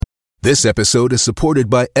This episode is supported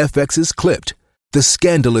by FX's Clipped, the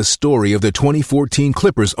scandalous story of the 2014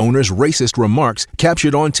 Clippers owner's racist remarks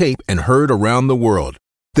captured on tape and heard around the world.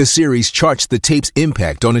 The series charts the tape's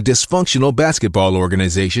impact on a dysfunctional basketball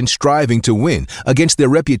organization striving to win against their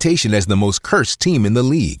reputation as the most cursed team in the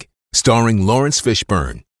league. Starring Lawrence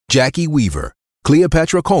Fishburne, Jackie Weaver,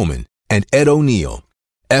 Cleopatra Coleman, and Ed O'Neill.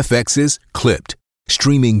 FX's Clipped,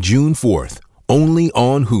 streaming June 4th, only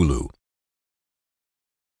on Hulu.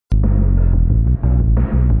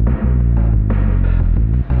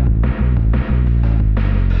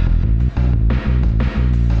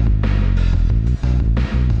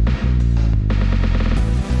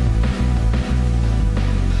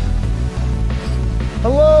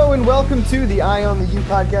 Hello and welcome to the Eye on the U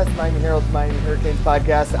podcast, Miami Herald's Miami Hurricanes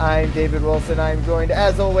podcast. I'm David Wilson. I'm joined,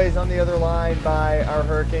 as always, on the other line by our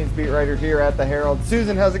Hurricanes beat writer here at the Herald.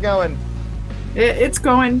 Susan, how's it going? It's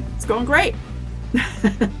going great.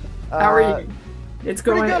 How are you? It's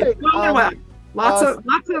going well. Lots of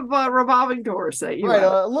revolving doors that you right.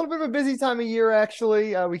 A little bit of a busy time of year,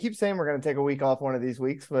 actually. We keep saying we're going to take a week off one of these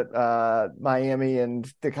weeks, but Miami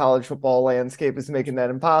and the college football landscape is making that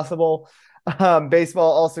impossible.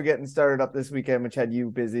 Baseball also getting started up this weekend, which had you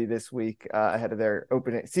busy this week ahead of their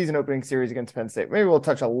season opening series against Penn State. Maybe we'll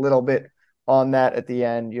touch a little bit on that at the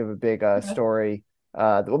end. You have a big story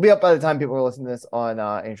that will be up by the time people are listening to this on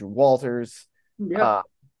Andrew Walters. Yep.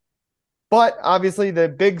 But obviously the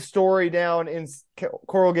big story down in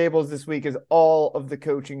Coral Gables this week is all of the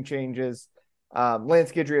coaching changes.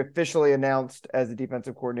 Lance Guidry officially announced as the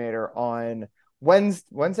defensive coordinator on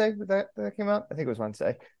Wednesday. That came out? I think it was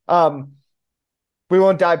Wednesday. We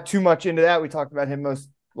won't dive too much into that. We talked about him most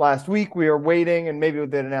last week. We are waiting, and maybe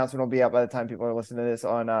the announcement will be out by the time people are listening to this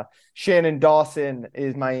on Shannon Dawson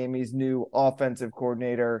is Miami's new offensive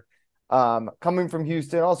coordinator, coming from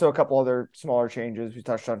Houston. Also a couple other smaller changes. We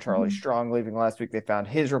touched on Charlie Strong leaving last week. They found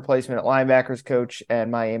his replacement at linebackers coach, and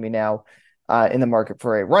Miami now in the market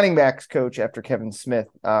for a running backs coach after Kevin Smith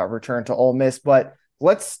returned to Ole Miss. But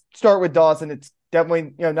let's start with Dawson. It's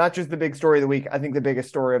definitely, not just the big story of the week. I think the biggest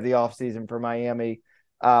story of the offseason for Miami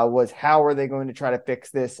was how are they going to try to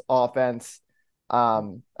fix this offense?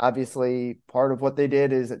 Obviously, part of what they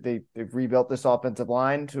did is that they've rebuilt this offensive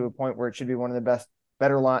line to a point where it should be one of the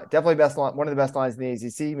better line, definitely one of the best lines in the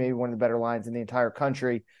ACC, maybe one of the better lines in the entire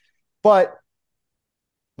country. But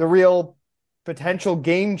the real potential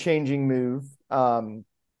game-changing move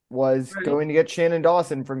was going to get Shannon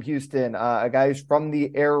Dawson from Houston, a guy who's from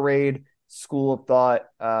the Air Raid School of Thought,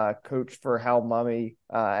 coach for Hal Mumme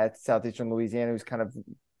at Southeastern Louisiana, who's kind of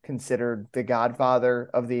considered the godfather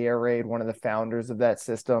of the Air Raid, one of the founders of that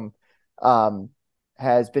system.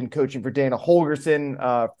 Has been coaching for Dana Holgorsen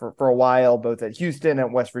for a while, both at Houston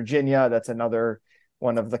and West Virginia. That's another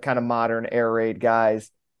one of the kind of modern Air Raid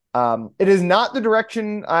guys. It is not the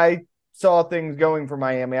direction I saw things going for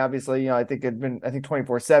Miami. Obviously, I think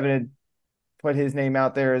 24/7 had put his name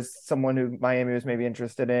out there as someone who Miami was maybe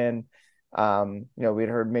interested in. We'd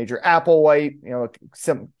heard Major Applewhite,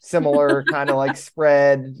 similar kind of like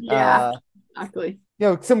spread. Yeah, exactly.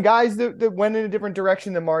 Some guys that went in a different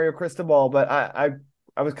direction than Mario Cristobal, but I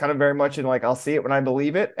was kind of very much in like, I'll see it when I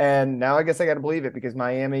believe it. And now I guess I got to believe it because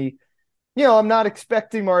Miami, I'm not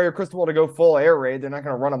expecting Mario Cristobal to go full air raid. They're not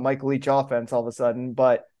going to run a Mike Leach offense all of a sudden,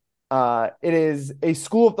 but it is a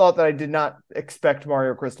school of thought that I did not expect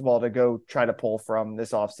Mario Cristobal to go try to pull from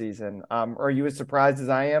this offseason. Are you as surprised as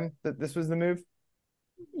I am that this was the move?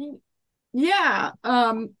 Yeah,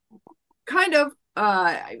 kind of.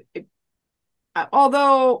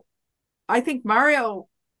 Although I think Mario,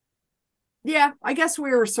 I guess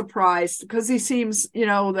we were surprised because he seems,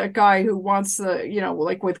 that guy who wants the,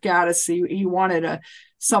 like with Gaddis, he wanted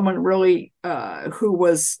someone really who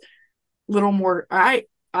was a little more, I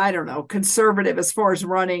don't know, conservative as far as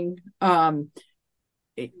running. You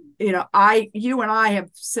and I have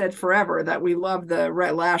said forever that we love the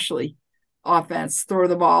Rhett Lashlee offense, throw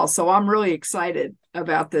the ball. So I'm really excited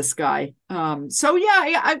about this guy. I'm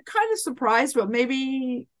kind of surprised, but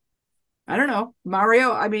maybe, I don't know,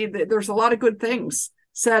 Mario. I mean, there's a lot of good things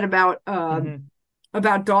said about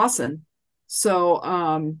Dawson. So,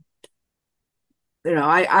 I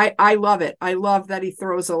love it. I love that he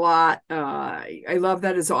throws a lot. I love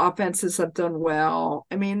that his offenses have done well.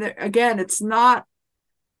 I mean, again, it's not,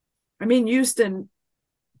 Houston,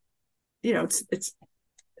 it's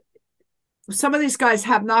some of these guys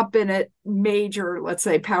have not been at major, let's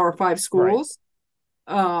say, Power 5 schools.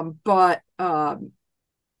 Right. But a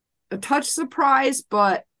touch surprised,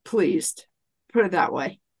 but pleased, put it that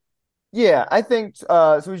way. Yeah, I think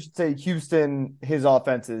so. We should say Houston, his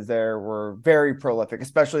offenses there were very prolific,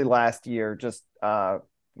 especially last year. Just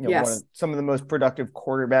Yes. Some of the most productive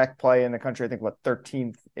quarterback play in the country. I think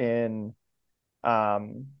 13th in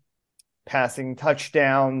passing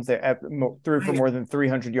touchdowns. They threw for more than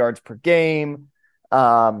 300 yards per game.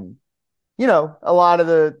 A lot of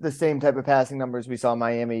the same type of passing numbers we saw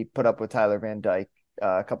Miami put up with Tyler Van Dyke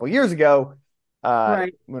a couple years ago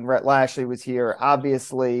when Rhett Lashlee was here.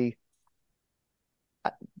 Obviously,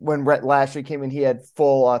 when Rhett Lashlee came in, he had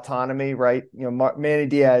full autonomy, right? Manny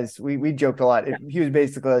Diaz, we joked a lot. He was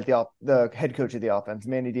basically like the head coach of the offense.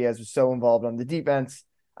 Manny Diaz was so involved on the defense.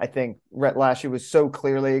 I think Rhett Lashlee was so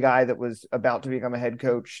clearly a guy that was about to become a head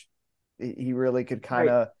coach. He really could kind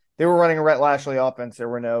of they were running a Rhett Lashlee offense. There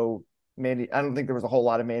were no Manny. I don't think there was a whole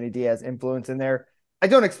lot of Manny Diaz influence in there. I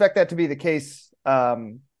don't expect that to be the case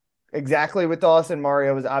exactly with Dawson.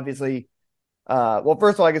 Mario is obviously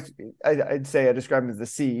first of all, I guess I'd say I describe him as the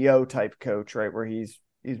CEO type coach, right? Where he's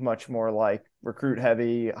much more like recruit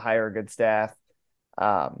heavy, hire a good staff.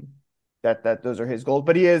 That those are his goals.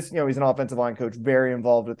 But he is, he's an offensive line coach, very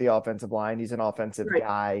involved with the offensive line. He's an offensive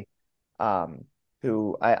guy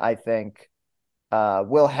who I think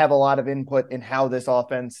will have a lot of input in how this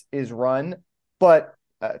offense is run. But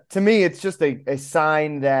to me, it's just a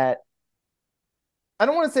sign that I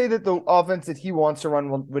don't want to say that the offense that he wants to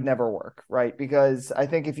run would never work, right? Because I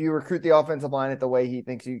think if you recruit the offensive line at the way he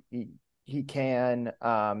thinks he can,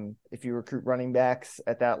 if you recruit running backs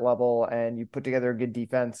at that level and you put together a good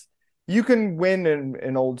defense, you can win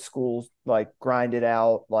in old schools, like grind it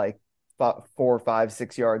out, like 4, 5,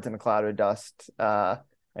 6 yards in a cloud of dust. I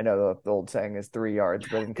know the old saying is 3 yards,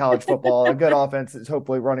 but in college football, a good offense is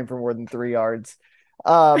hopefully running for more than 3 yards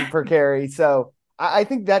per carry. So I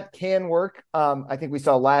think that can work. I think we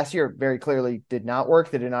saw last year very clearly did not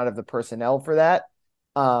work. They did not have the personnel for that.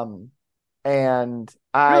 Nothing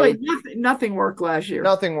worked last year.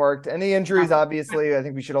 Nothing worked. And the injuries, obviously, I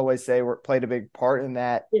think we should always say played a big part in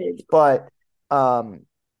that. But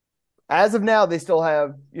as of now, they still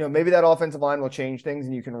have, maybe that offensive line will change things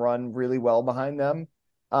and you can run really well behind them.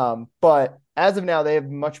 But as of now, they have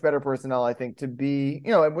much better personnel, I think, to be,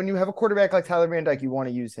 when you have a quarterback like Tyler Van Dyke, you want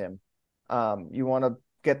to use him. You want to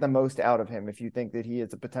get the most out of him. If you think that he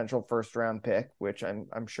is a potential first round pick, which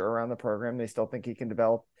I'm sure around the program, they still think he can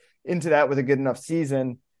develop into that with a good enough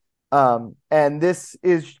season. And this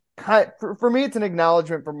is for me, it's an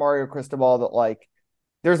acknowledgement from Mario Cristobal that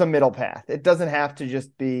there's a middle path. It doesn't have to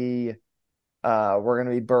just be, we're going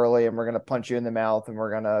to be burly and we're going to punch you in the mouth and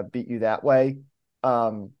we're going to beat you that way.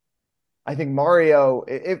 I think Mario,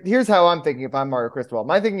 here's how I'm thinking. If I'm Mario Cristobal,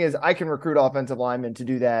 my thinking is I can recruit offensive linemen to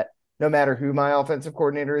do that. No matter who my offensive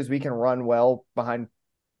coordinator is, we can run well behind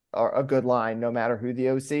a good line, no matter who the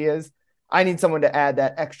OC is. I need someone to add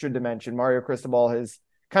that extra dimension. Mario Cristobal has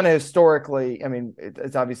kind of historically,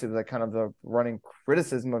 it's obviously kind of the running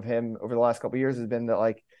criticism of him over the last couple of years has been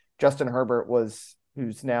that Justin Herbert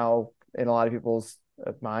who's now in a lot of people's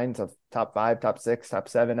minds a top 5, top 6, top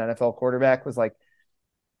 7 NFL quarterback, was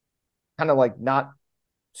not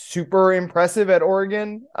super impressive at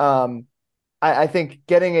Oregon. I think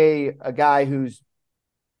getting a guy whose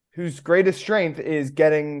greatest strength is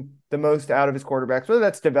getting the most out of his quarterbacks, whether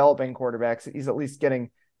that's developing quarterbacks, he's at least getting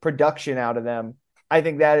production out of them. I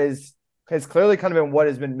think that has clearly kind of been what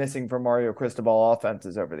has been missing from Mario Cristobal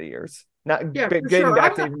offenses over the years. Getting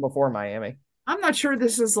back to even before Miami. I'm not sure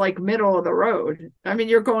this is middle of the road.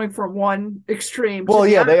 You're going from one extreme. Well,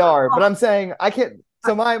 yeah, they are. But I'm saying I can't.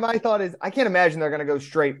 So my thought is I can't imagine they're going to go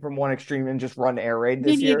straight from one extreme and just run air raid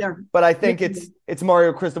this year. But I think it's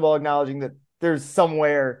Mario Cristobal acknowledging that there's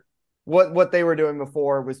somewhere what they were doing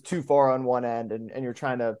before was too far on one end, and you're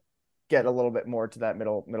trying to get a little bit more to that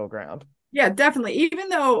middle ground. Yeah, definitely. Even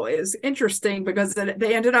though it's interesting because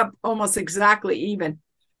they ended up almost exactly even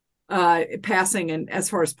passing and as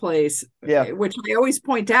far as plays. Yeah, which I always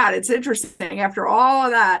point out. It's interesting. After all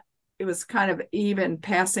of that, it was kind of even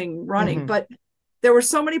passing, running, but there were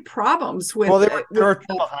so many problems with. Well, they were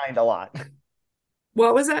behind a lot.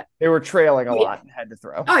 What was that? They were trailing a lot and had to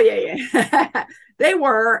throw. Oh yeah. They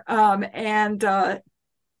were,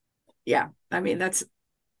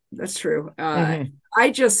 that's true. I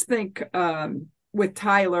just think with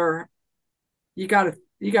Tyler, you got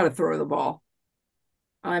to throw the ball.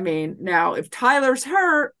 Now if Tyler's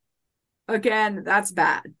hurt again, that's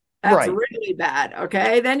bad. That's really bad.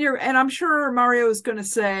 Okay. Then and I'm sure Mario is going to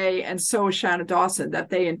say, and so is Shannon Dawson, that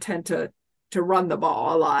they intend to run the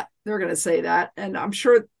ball a lot. They're going to say that. And I'm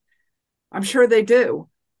sure they do.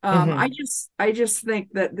 I just think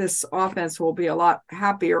that this offense will be a lot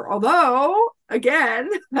happier. Although again,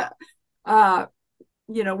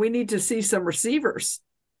 we need to see some receivers.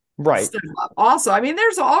 Right. Also,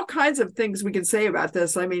 there's all kinds of things we can say about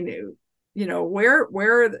this.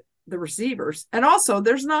 where are the receivers? And also,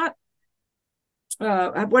 there's not.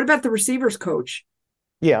 What about the receivers coach?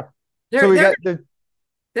 Yeah. They're So we they're got the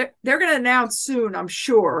they're going to announce soon, I'm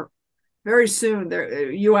sure, very soon.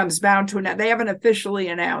 UM's bound to announce. They haven't officially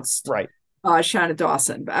announced right. Shannon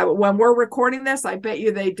Dawson. When we're recording this, I bet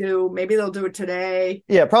you they do. Maybe they'll do it today.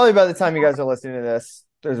 Yeah, probably by the time you guys are listening to this,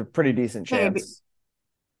 there's a pretty decent chance.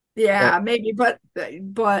 Maybe. Yeah, maybe, but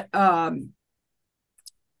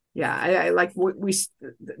yeah, I like we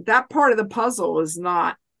that part of the puzzle is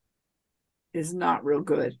not real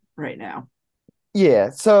good right now. Yeah,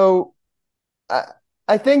 so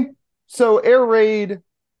I think so. Air raid.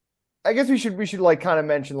 I guess we should like kind of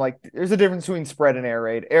mention like there's a difference between spread and air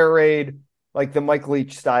raid. Air raid, like the Mike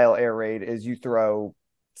Leach style air raid, is you throw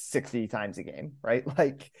 60 times a game, right?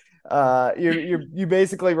 Like you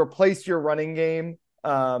basically replace your running game.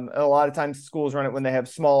 A lot of times schools run it when they have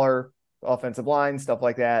smaller offensive lines, stuff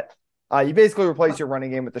like that. You basically replace your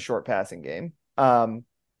running game with the short passing game.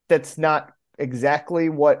 That's not exactly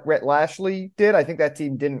what Rhett Lashlee did. I think that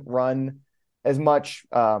team didn't run as much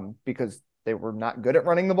because they were not good at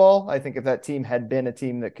running the ball. I think if that team had been a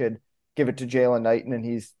team that could give it to Jalen Knighton and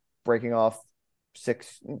he's breaking off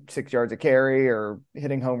six yards a carry or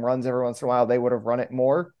hitting home runs every once in a while, they would have run it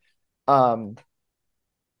more. And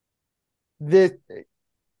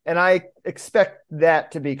I expect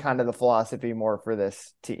that to be kind of the philosophy more for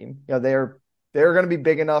this team. They're going to be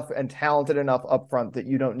big enough and talented enough up front that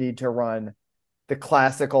you don't need to run the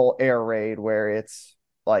classical air raid where it's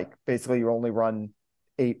like basically you only run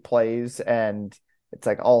 8 plays and it's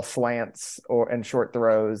like all slants and short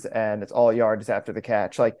throws and it's all yards after the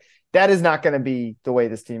catch. Like that is not going to be the way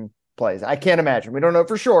this team plays. I can't imagine. We don't know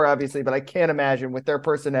for sure, obviously, but I can't imagine with their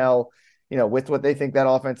personnel, with what they think that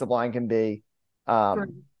offensive line can be. Sure.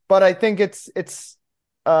 But I think it's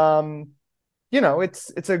a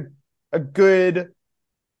good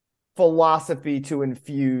philosophy to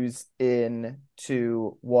infuse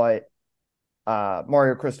into what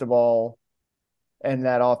Mario Cristobal and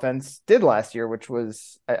that offense did last year, which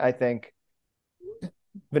was, I think,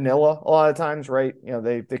 vanilla a lot of times, right?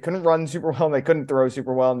 They couldn't run super well, and they couldn't throw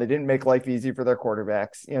super well, and they didn't make life easy for their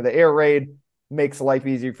quarterbacks. The air raid makes life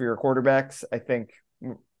easy for your quarterbacks. I think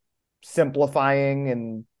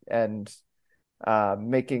simplifying and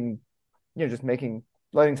making,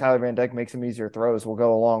 letting Tyler Van Dyke make some easier throws will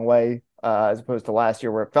go a long way, as opposed to last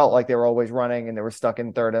year where it felt like they were always running and they were stuck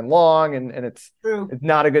in 3rd and long, and it's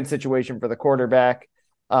not a good situation for the quarterback.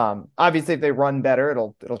 Obviously, if they run better,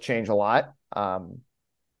 it'll change a lot.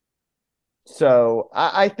 So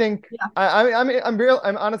I think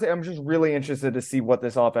I'm honestly just really interested to see what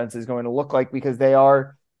this offense is going to look like because they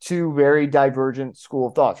are two very divergent school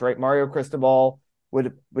of thoughts, right? Mario Cristobal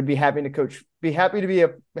would be happy to be a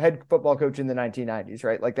head football coach in the 1990s,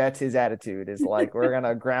 right? Like that's his attitude is like, we're going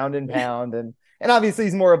to ground and pound. And obviously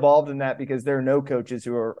he's more evolved in that because there are no coaches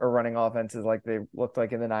who are running offenses like they looked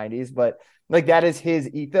like in the 90s, but like that is his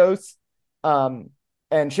ethos.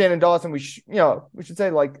 And Shannon Dawson, we should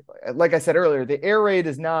say like I said earlier, the air raid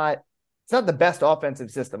it's not the best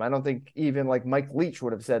offensive system. I don't think even like Mike Leach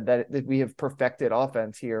would have said that we have perfected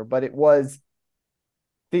offense here, but it was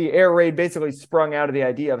the air raid basically sprung out of the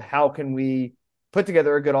idea of how can we put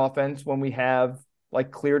together a good offense when we have like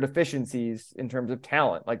clear deficiencies in terms of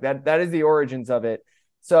talent. Like that is the origins of it.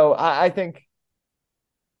 So I think,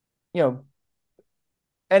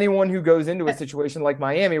 anyone who goes into a situation like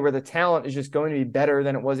Miami where the talent is just going to be better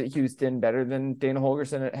than it was at Houston, better than Dana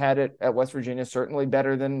Holgorsen had it at West Virginia, certainly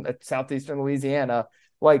better than at Southeastern Louisiana,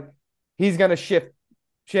 like he's going to shift.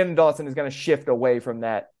 Shannon Dawson is going to shift away from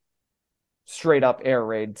that straight up air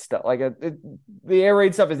raid stuff. Like the air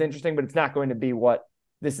raid stuff is interesting, but it's not going to be what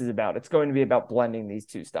this is about. It's going to be about blending these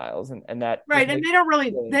two styles and that. Right. And they don't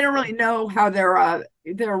really know how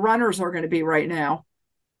their runners are going to be right now.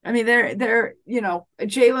 I mean, they're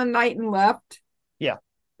Jalen Knighton left. Yeah.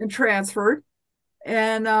 And transferred.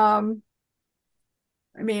 And and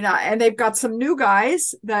they've got some new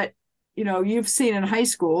guys that, you've seen in high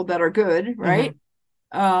school that are good, right?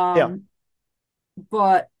 Mm-hmm.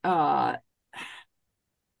 But and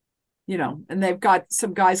they've got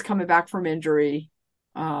some guys coming back from injury.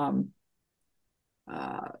 They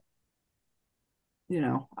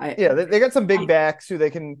got some big backs who they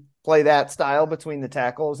can play that style between the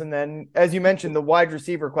tackles. And then, as you mentioned, the wide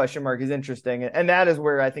receiver question mark is interesting. And that is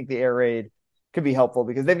where I think the air raid could be helpful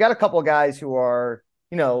because they've got a couple of guys who are,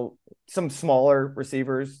 some smaller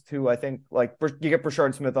receivers who I think like you get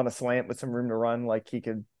Brashard Smith on a slant with some room to run, like he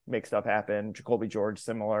could make stuff happen. Jacoby George,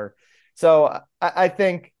 similar. So I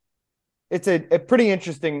think it's a pretty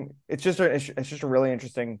interesting. It's just a really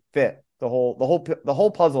interesting fit the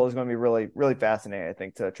whole puzzle is going to be really, really fascinating, I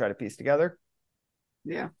think, to try to piece together.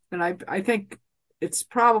 Yeah. And I think it's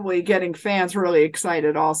probably getting fans really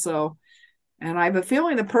excited also. And I have a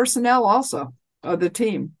feeling the personnel also of the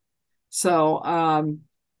team. So, I mean,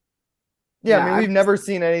 we've never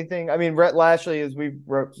seen anything. I mean, Rhett Lashlee, as we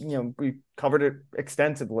covered it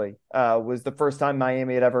extensively, was the first time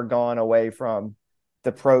Miami had ever gone away from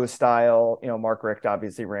the pro style. Mark Richt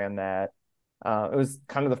obviously ran that. It was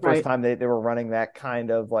kind of the first time they were running that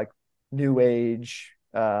kind of like new age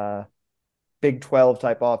Big 12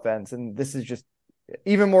 type offense. And this is just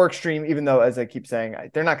even more extreme, even though, as I keep saying,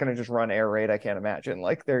 they're not going to just run air raid. I can't imagine.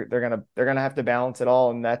 Like they're going to have to balance it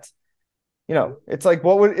all. And that's, it's like,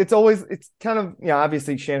 it's kind of,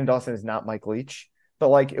 obviously Shannon Dawson is not Mike Leach, but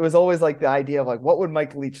like, it was always like the idea of like, what would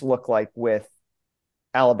Mike Leach look like with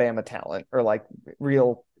Alabama talent or like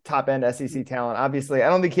real top end SEC talent? Obviously, I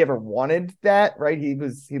don't think he ever wanted that, right?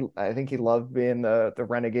 I think he loved being the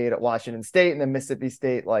renegade at Washington State and then Mississippi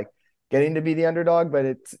State, like getting to be the underdog, but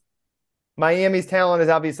it's Miami's talent is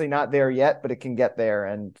obviously not there yet, but it can get there.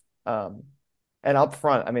 And up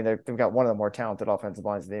front, I mean, they've got one of the more talented offensive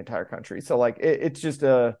lines in the entire country. So like, it's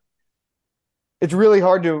really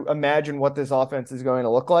hard to imagine what this offense is going to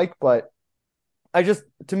look like, but I just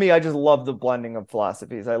love the blending of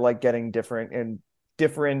philosophies. I like getting different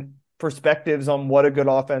perspectives on what a good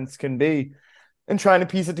offense can be and trying to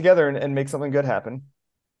piece it together and make something good happen.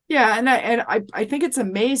 Yeah. And I think it's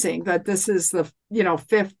amazing that this is the,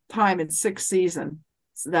 fifth time in 6 seasons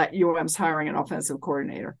that UM's hiring an offensive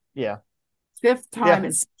coordinator. Yeah. Fifth time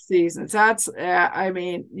in 6 seasons. That's,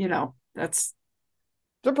 that's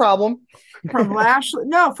the problem. From Lashlee.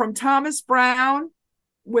 No, from Thomas Brown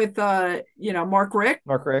with, Mark Richt.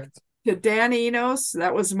 To Dan Enos.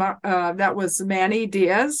 That was Manny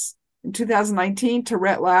Diaz in 2019 to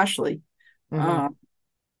Rhett Lashlee. Mm-hmm.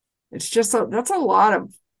 It's just that's a lot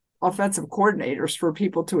of offensive coordinators for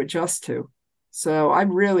people to adjust to. So I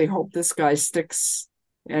really hope this guy sticks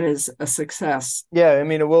and is a success. Yeah, I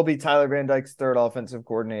mean, it will be Tyler Van Dyke's third offensive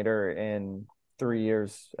coordinator in 3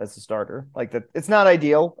 years as a starter. Like that, it's not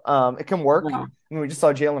ideal. It can work. No. I mean, we just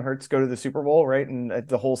saw Jalen Hurts go to the Super Bowl, right? And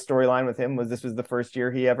the whole storyline with him was this was the first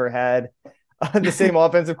year he ever had the same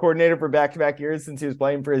offensive coordinator for back-to-back years since he was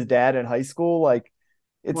playing for his dad in high school. Like,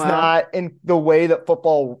 it's not in the way that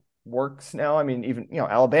football works now. I mean, even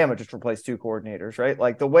Alabama just replaced 2 coordinators, right?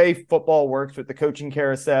 Like the way football works with the coaching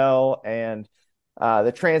carousel and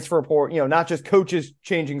the transfer portal, not just coaches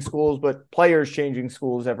changing schools, but players changing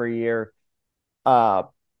schools every year.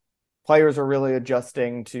 Players are really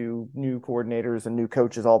adjusting to new coordinators and new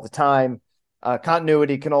coaches all the time.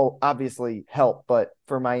 Continuity can obviously help, but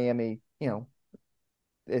for Miami,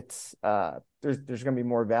 it's there's going to be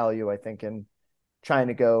more value, I think, in trying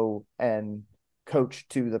to go and coach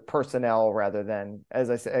to the personnel rather than, as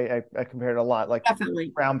I say, I compared it a lot, like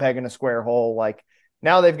definitely round peg in a square hole. Like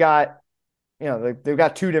now they've got, they've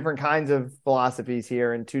got 2 different kinds of philosophies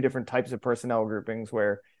here and 2 different types of personnel groupings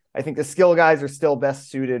where I think the skill guys are still best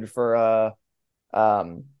suited for a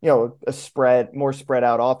more spread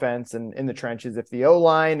out offense and in the trenches. If the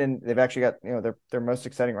O-line, and they've actually got, their most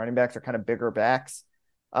exciting running backs are kind of bigger backs.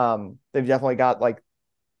 They've definitely got like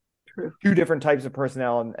 2 different types of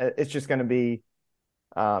personnel, and it's just going to be,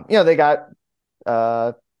 they got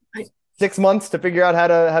 6 months to figure out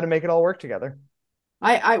how to make it all work together.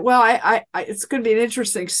 It's going to be an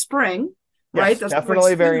interesting spring. Yes, right? That's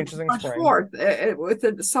definitely very interesting spring.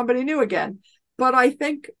 With somebody new again. But I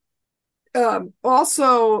think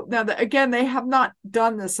also, now again, they have not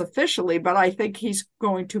done this officially, but I think he's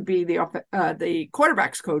going to be the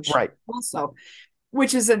quarterback's coach, right? Also,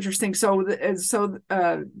 which is interesting. So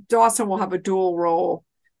Dawson will have a dual role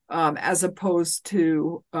as opposed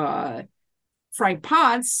to Frank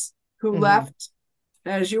Ponce, who left,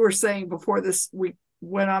 as you were saying before this week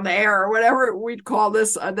went on the air or whatever we'd call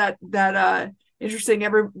this, that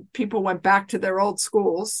interesting. People went back to their old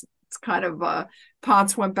schools. It's kind of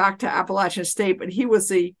Ponce went back to Appalachian State, but he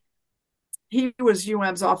was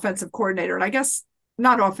UM's offensive coordinator, and I guess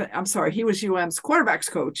he was UM's quarterback's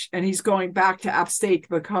coach, and he's going back to App State to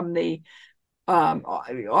become the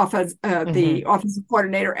offensive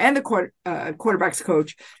coordinator and the quarterback's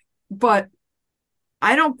coach. But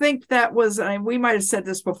I don't think that was, we might have said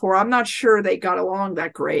this before, I'm not sure they got along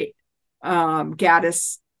that great,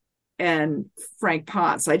 Gaddis and Frank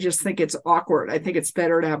Ponce. I just think it's awkward. I think it's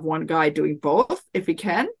better to have one guy doing both if he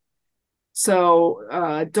can.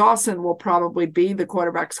 So Dawson will probably be the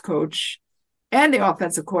quarterback's coach and the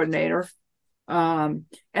offensive coordinator. And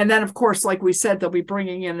then, of course, like we said, they'll be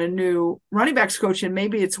bringing in a new running backs coach, and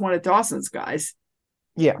maybe it's one of Dawson's guys.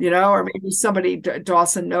 Yeah. Or maybe somebody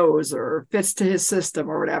Dawson knows or fits to his system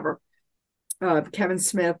or whatever. Kevin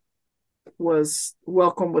Smith was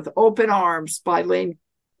welcomed with open arms by Lane.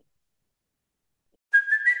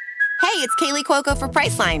 Hey, it's Kaylee Cuoco for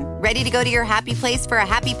Priceline. Ready to go to your happy place for a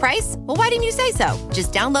happy price? Well, why didn't you say so?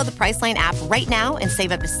 Just download the Priceline app right now and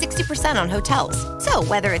save up to 60% on hotels. So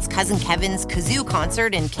whether it's Cousin Kevin's Kazoo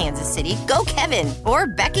Concert in Kansas City, go Kevin, or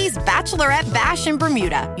Becky's Bachelorette Bash in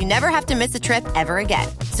Bermuda, you never have to miss a trip ever again.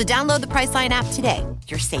 So download the Priceline app today.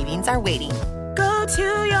 Your savings are waiting. Go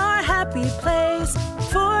to your happy place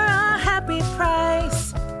for a happy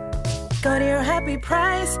price. Go to your happy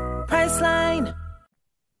price, Priceline.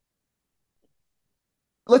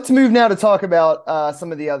 Let's move now to talk about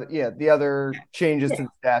some of the other changes to the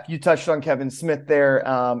staff. You touched on Kevin Smith there.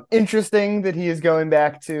 Interesting that he is going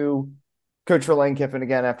back to coach for Lane Kiffin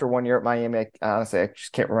again after 1 year at Miami. Honestly, I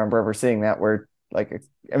just can't remember ever seeing that where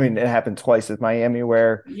it happened twice with Miami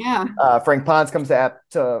where Frank Ponce comes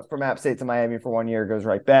from App State to Miami for 1 year, goes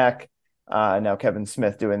right back. Now Kevin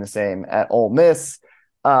Smith doing the same at Ole Miss.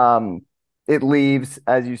 It leaves,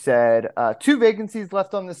 as you said, 2 vacancies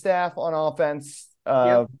left on the staff on offense.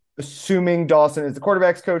 Assuming Dawson is the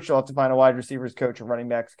quarterback's coach, you'll have to find a wide receivers coach, a running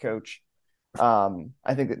backs coach.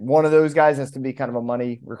 I think that one of those guys has to be kind of a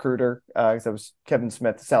money recruiter because that was Kevin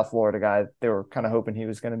Smith, the South Florida guy. They were kind of hoping he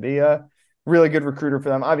was going to be a really good recruiter for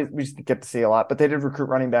them. Obviously, we just get to see a lot, but they did recruit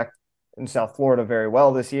running back in South Florida very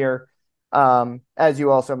well this year. As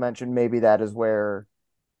you also mentioned, maybe that is where,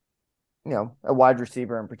 a wide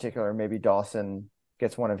receiver in particular, maybe Dawson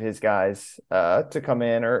gets one of his guys to come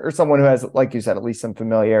in or someone who has, like you said, at least some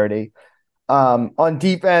familiarity. On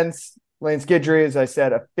defense, Lance Guidry, as I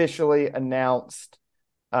said, officially announced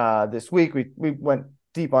this week. We went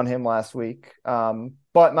deep on him last week.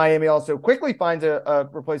 But Miami also quickly finds a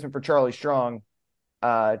replacement for Charlie Strong.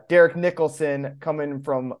 Derek Nicholson coming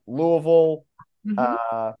from Louisville.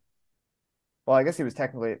 Mm-hmm. Well, I guess he was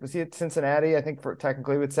he at Cincinnati? I think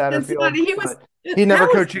technically with Satterfield. He never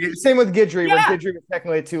coached. Same with Guidry. When Guidry was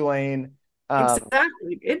technically at Tulane.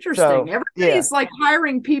 Exactly. Interesting. Everybody's like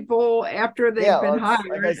hiring people after they've been hired.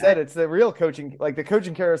 Like I said, it's the real coaching. Like the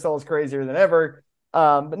coaching carousel is crazier than ever.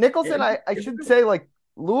 But Nicholson, I should say, like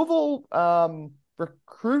Louisville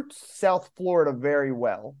recruits South Florida very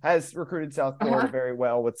well. Has recruited South Florida very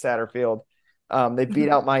well with Satterfield. They beat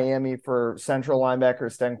out Miami for central linebacker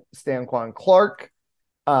Stanquan Clark.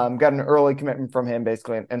 Got an early commitment from him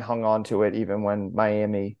basically and hung on to it even when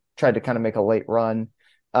Miami tried to kind of make a late run.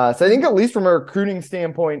 So I think at least from a recruiting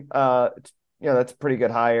standpoint, that's a pretty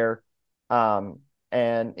good hire. I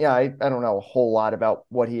don't know a whole lot about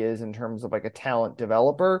what he is in terms of like a talent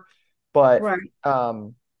developer, but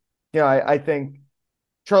I think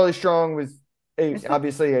Charlie Strong was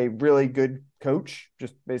obviously a really good coach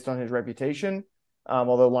just based on his reputation.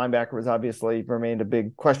 Although linebacker was obviously remained a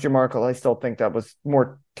big question mark. I still think that was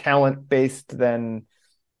more talent based than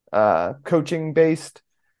coaching based.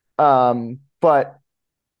 But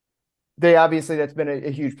they obviously, that's been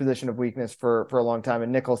a huge position of weakness for a long time.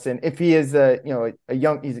 And Nicholson, if he is a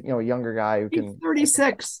younger guy who can, he's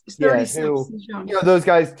 36. He's 36. He's young. Those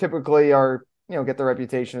guys typically are, get the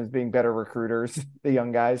reputation as being better recruiters, the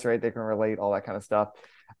young guys, right? They can relate, all that kind of stuff.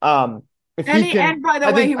 I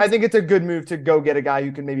think it's a good move to go get a guy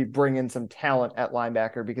who can maybe bring in some talent at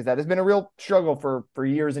linebacker because that has been a real struggle for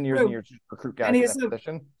years and years and years to recruit guys in that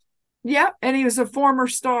position. Yeah, and he was a former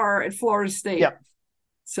star at Florida State. Yeah.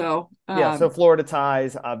 So so Florida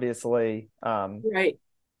ties, obviously. Right.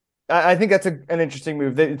 I think that's an interesting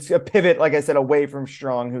move. It's a pivot, like I said, away from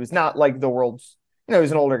Strong, who's not like the world's,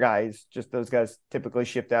 he's an older guy. He's just those guys typically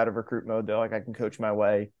shipped out of recruit mode. They're like, I can coach my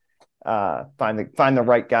way. Find the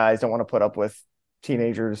right guys. Don't want to put up with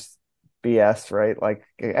teenagers BS, right? Like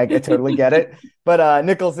I totally get it. But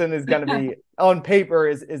Nicholson is going to be on paper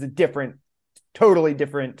is a totally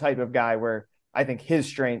different type of guy where I think his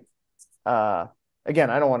strength, again,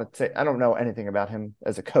 I don't know anything about him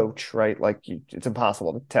as a coach, right? Like it's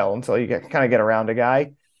impossible to tell until you kind of get around a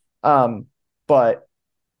guy. But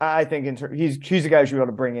I think he's a guy who should be able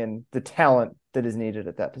to bring in the talent that is needed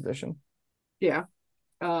at that position. Yeah.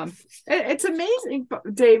 It's amazing,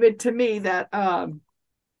 David, to me that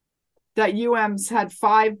UM's had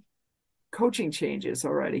 5 coaching changes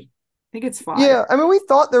already. I think it's 5. Yeah, I mean, we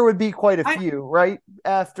thought there would be quite a few, right?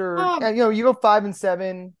 After you go 5 and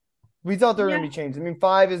 7, we thought there were going to be changes. I mean,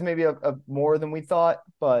 5 is maybe a more than we thought,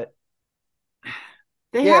 but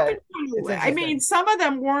they haven't. I mean, some of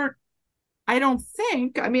them weren't. I don't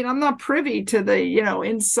think. I mean, I'm not privy to the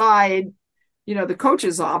inside, the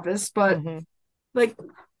coach's office, but. Like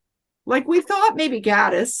like we thought maybe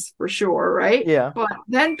Gaddis for sure, right? Yeah. But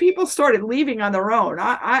then people started leaving on their own.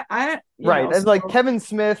 Right. And like Kevin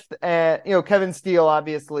Smith and, Kevin Steele,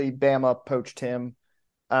 obviously Bama poached him.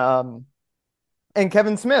 And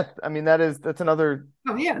Kevin Smith. I mean, that's another.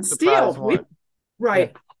 Oh yeah, Steele.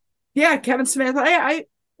 Right. Yeah, Kevin Smith. I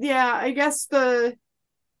guess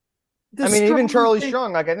even Charlie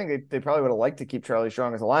Strong, like I think they probably would have liked to keep Charlie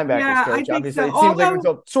Strong as a linebackers coach. Obviously, so. It seems like it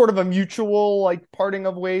was sort of a mutual like parting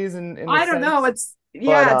of ways. In I don't know. He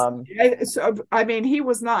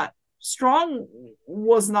was not. Strong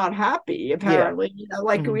was not happy apparently.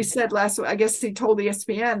 We said last. I guess he told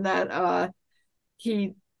ESPN that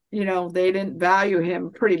he, they didn't value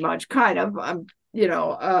him pretty much. Kind of.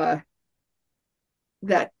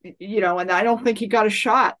 That and I don't think he got a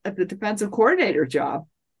shot at the defensive coordinator job.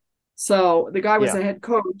 So the guy was a head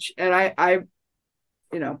coach, and I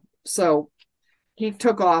so he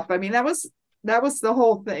took off. I mean, that was the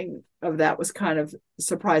whole thing of that was kind of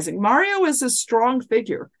surprising. Mario is a strong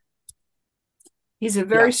figure. He's a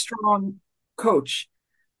very strong coach.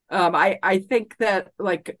 I think that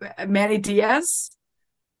like Manny Diaz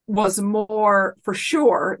was more for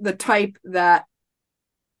sure the type that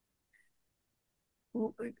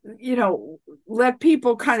let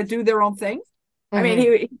people kind of do their own thing. Mm-hmm. I mean,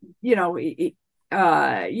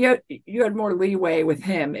 you had more leeway with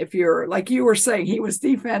him if you're like you were saying, he was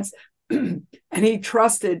defense and he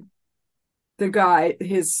trusted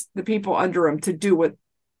the people under him to do what,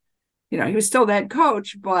 he was still the head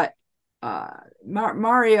coach, but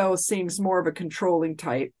Mario seems more of a controlling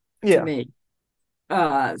type to me.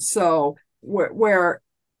 So where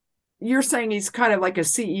you're saying he's kind of like a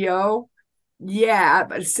CEO. But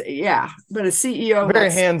a CEO,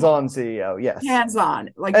 very hands-on CEO, yes,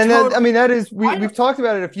 hands-on. Like, and then, I mean, that is we've talked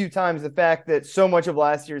about it a few times. The fact that so much of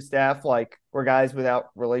last year's staff like were guys without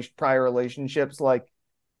prior relationships, like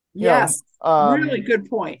really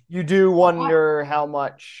good point. You do wonder how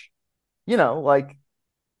much, like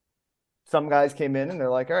some guys came in and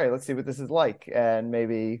they're like, all right, let's see what this is like, and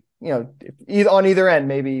maybe on either end,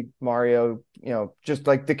 maybe Mario, just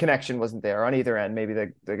like the connection wasn't there on either end. Maybe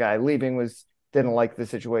the guy leaving didn't like the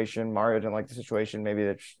situation. Mario didn't like the situation. Maybe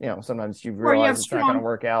that, sometimes you realize it's not going to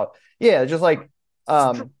work out. Yeah. Just like,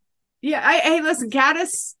 Hey, listen,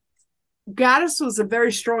 Gaddis was a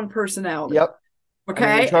very strong personality. Yep.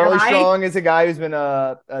 Okay. Charlie Strong is a guy who's been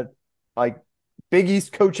a Big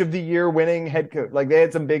East Coach of the Year winning head coach. Like they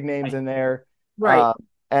had some big names in there. Right.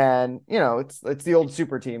 And it's the old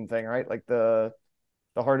super team thing, right? Like the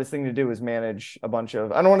hardest thing to do is manage a bunch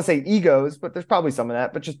of, I don't want to say egos, but there's probably some of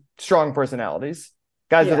that, but just strong personalities,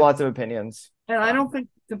 guys with lots of opinions. And I don't think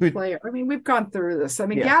the player, I mean, we've gone through this. I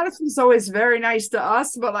mean, Gaddis was always very nice to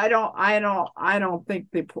us, but I don't think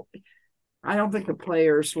the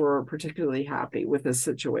players were particularly happy with this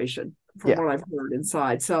situation from what I've heard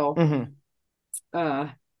inside. So,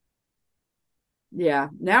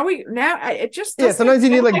 sometimes you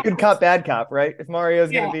need like good cop, bad cop, right? If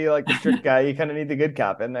Mario's going to be like the strict guy, you kind of need the good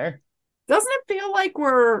cop in there. Doesn't it feel like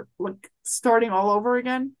we're like starting all over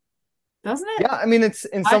again? Doesn't it? Yeah, I mean, it's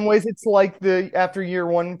in some ways it's like the after year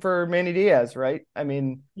one for Manny Diaz, right? I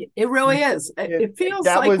mean, it really is. It feels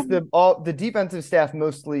that like was the defensive staff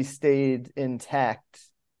mostly stayed intact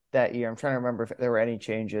that year. I'm trying to remember if there were any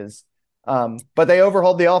changes, but they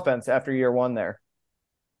overhauled the offense after year one there.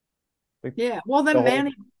 Well,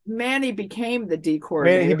 then Manny became the D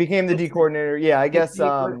coordinator. He became the D coordinator. Yeah, I guess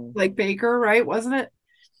like Baker, right? Wasn't it?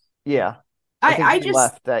 Yeah, I just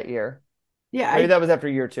left that year. Yeah, maybe that was after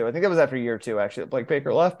year two. I think that was after year two actually. Blake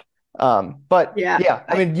Baker left. But I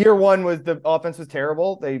mean, year one was the offense was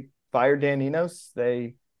terrible. They fired Dan Enos.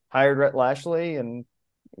 They hired Rhett Lashley, and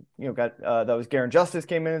got that was Garen Justice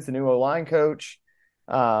came in as the new O-line coach.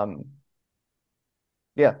 They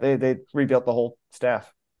rebuilt the whole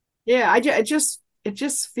staff. Yeah, it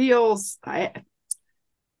just feels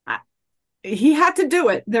he had to do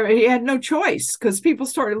it. He had no choice because people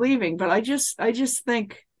started leaving. But I just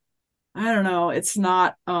think, I don't know. It's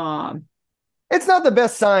not the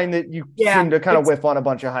best sign that you seem to kind of whiff on a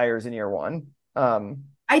bunch of hires in year one. That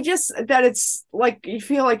it's like you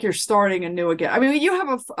feel like you're starting anew again. I mean, you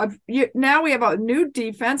have now we have a new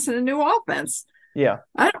defense and a new offense. Yeah.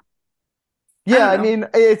 I mean,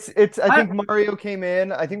 it's. I think Mario came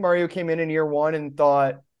in. I think Mario came in year one and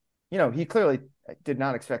thought, he clearly did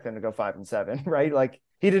not expect them to go 5-7, right? Like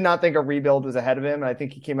he did not think a rebuild was ahead of him. And I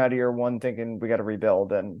think he came out of year one thinking we got to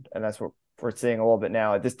rebuild, and that's what we're seeing a little bit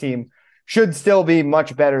now. This team should still be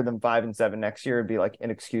much better than 5-7 next year. It'd be like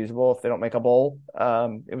inexcusable if they don't make a bowl.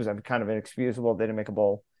 It was kind of inexcusable if they didn't make a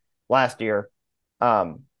bowl last year.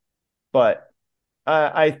 But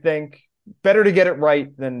I think better to get it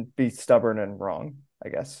right than be stubborn and wrong, I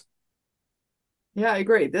guess. Yeah, I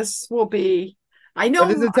agree. This will be. I know.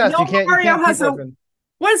 But it's a test. You can't has a.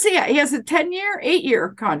 What is he at? He has a 8-year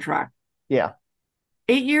contract. Yeah.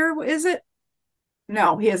 8-year, is it?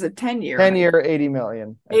 No, he has a 10-year. 10-year, $80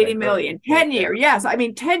 million. 80 million. 10-year. Yes. I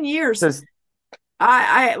mean, 10 years.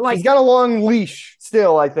 I like. He's got a long leash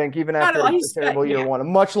still, I think, even after a terrible year one. A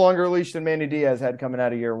much longer leash than Manny Diaz had coming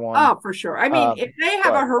out of year one. Oh, for sure. I mean, if they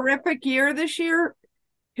have a horrific year this year,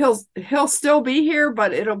 he'll still be here,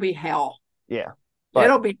 but it'll be hell. Yeah.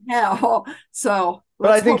 It'll be hell. So,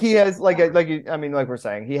 but I think he has, like we're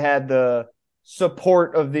saying, he had the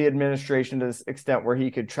support of the administration to this extent where he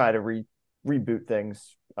could try to reboot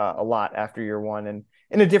things a lot after year one, and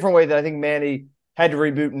in a different way that I think Manny had to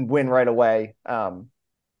reboot and win right away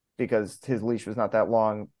because his leash was not that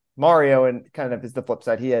long. Mario, and kind of is the flip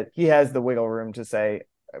side. He has the wiggle room to say,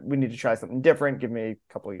 we need to try something different. Give me a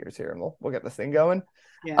couple of years here and we'll get this thing going.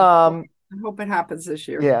 Yeah. I hope it happens this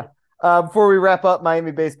year. Yeah. Before we wrap up,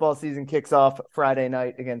 Miami baseball season kicks off Friday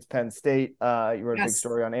night against Penn State. You wrote a big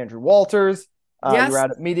story on Andrew Walters. You were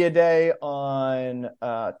out at Media Day on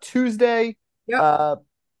Tuesday. Yep.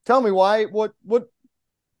 Tell me what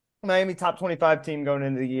Miami top 25 team going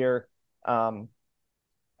into the year.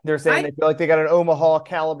 They're saying they feel like they got an Omaha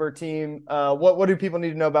caliber team. What do people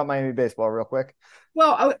need to know about Miami baseball real quick?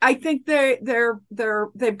 Well, I think they've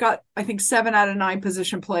got, I think 7 out of 9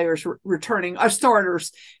 position players returning,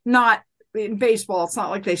 starters. Not in baseball, it's not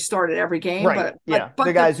like they started every game, right? But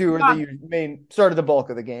the guys who are the main started the bulk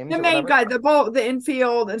of the games. The main guy, the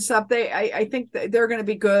infield and stuff. I think they're going to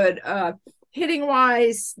be good. Hitting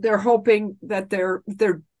wise, they're hoping that they're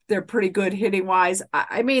pretty good hitting wise.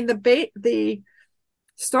 I mean, the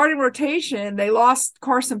starting rotation, they lost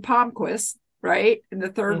Carson Palmquist, right, in the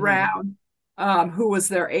third round. Who was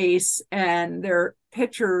their ace, and their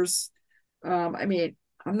pitchers. I mean,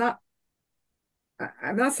 I'm not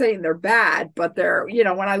saying they're bad, but they're,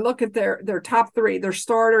 when I look at their top 3, their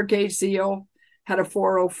starter, Gage Zeal, had a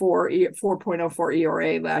 4.04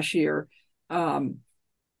 ERA last year. Carson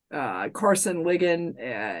Ligon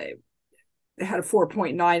had a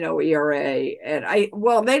 4.90 ERA,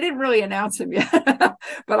 and they didn't really announce him yet,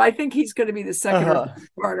 but I think he's going to be the second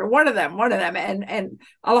starter. One of them, and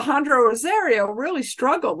Alejandro Rosario really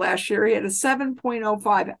struggled last year. He had a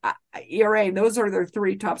 7.05 ERA. And those are their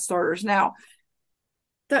 3 top starters. Now,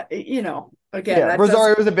 again,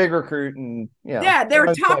 Rosario was a big recruit, and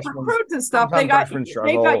they're top recruits and stuff. They got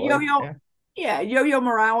Yo-Yo. Yo-Yo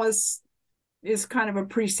Morales is kind of a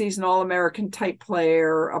preseason All-American type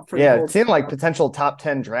player up for it seemed like potential top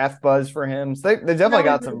 10 draft buzz for him. So they definitely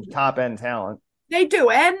got some top end talent. They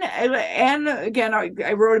do. And again,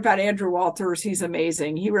 I wrote about Andrew Walters. He's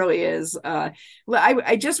amazing. He really is. I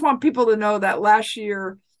just want people to know that last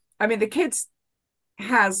year, I mean, the kids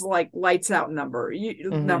has like lights out numbers.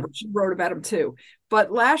 You wrote about him too.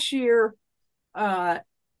 But last year,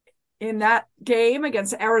 in that game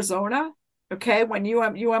against Arizona, okay, when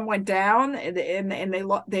UM went down and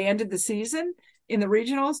they ended the season in the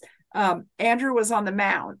regionals, Andrew was on the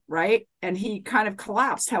mound, right? And he kind of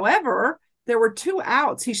collapsed. However, there were 2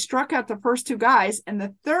 outs. He struck out the first 2 guys, and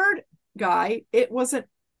the third guy, it was an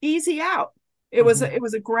easy out. It was a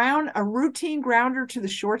routine grounder to the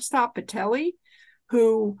shortstop, Patelli,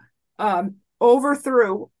 who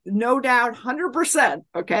overthrew, no doubt, 100%.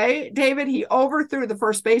 Okay, David, he overthrew the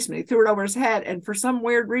first baseman. He threw it over his head, and for some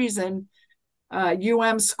weird reason,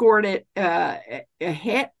 scored it a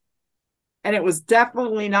hit, and it was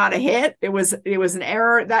definitely not a hit. It was an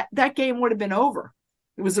error. That game would have been over.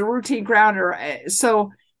 It was a routine grounder.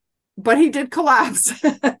 So, but he did collapse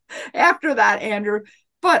after that, Andrew.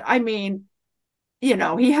 But I mean,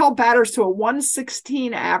 he held batters to a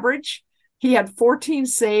 116 average. He had 14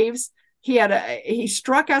 saves. He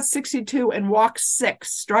struck out 62 and walked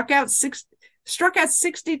 6. Struck out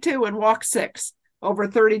 62 and walked 6. Over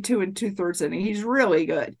 32 2/3 inning. He's really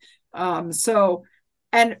good. And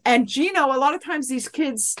Gino, a lot of times these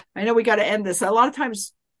kids, I know we got to end this. A lot of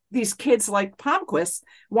times these kids like Palmquist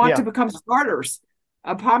want to become starters.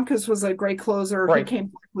 Palmquist was a great closer. Right. He came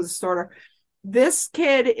back with a starter. This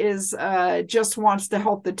kid is just wants to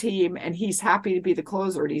help the team, and he's happy to be the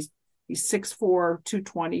closer. And he's 6'4",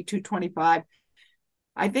 220, 225.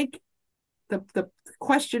 I think the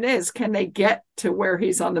question is, can they get to where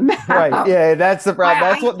he's on the map? Right. Yeah, that's the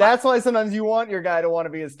problem. That's why sometimes you want your guy to want to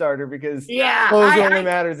be a starter, because closer only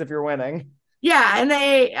matters if you're winning. Yeah, and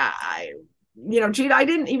Gino, I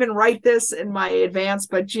didn't even write this in my advance,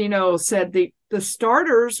 but Gino said the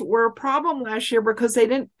starters were a problem last year because they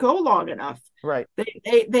didn't go long enough. Right.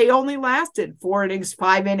 They only lasted 4 innings,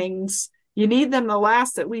 5 innings, You need them to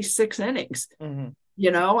last at least 6 innings,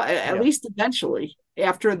 at least eventually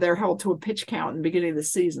after they're held to a pitch count in the beginning of the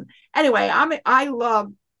season. Anyway,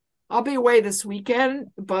 I'll be away this weekend,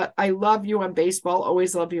 but I love UM baseball.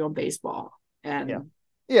 Always love UM baseball. And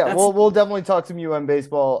we'll definitely talk some UM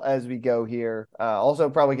baseball as we go here. Also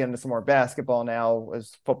probably get into some more basketball now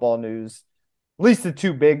as football news. At least the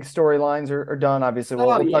 2 big storylines are done. Obviously,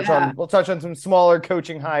 we'll touch on some smaller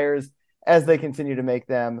coaching hires as they continue to make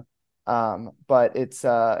them. But it's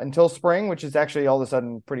until spring, which is actually all of a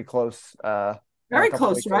sudden pretty close. Very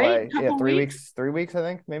close, right? Yeah, 3 weeks. 3 weeks, I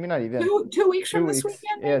think. Maybe not even. 2 weeks from this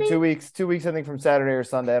weekend, maybe? Yeah, 2 weeks. 2 weeks, I think, from Saturday or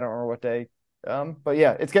Sunday. I don't remember what day. But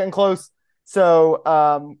yeah, it's getting close. So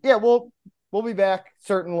we'll be back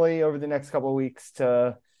certainly over the next couple of weeks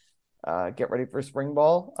to get ready for spring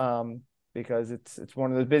ball. Because it's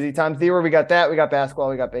one of those busy times of the year where we got basketball,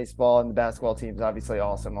 we got baseball, and the basketball team's obviously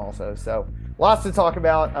awesome also. So lots to talk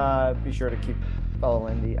about. Be sure to keep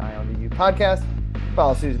following the Eye on the U podcast.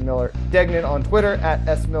 Follow Susan Miller Degnan on Twitter at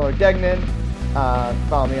 @SMillerDegnan.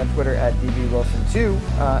 Follow me on Twitter at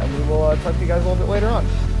DBWilson2. And we will talk to you guys a little bit later on.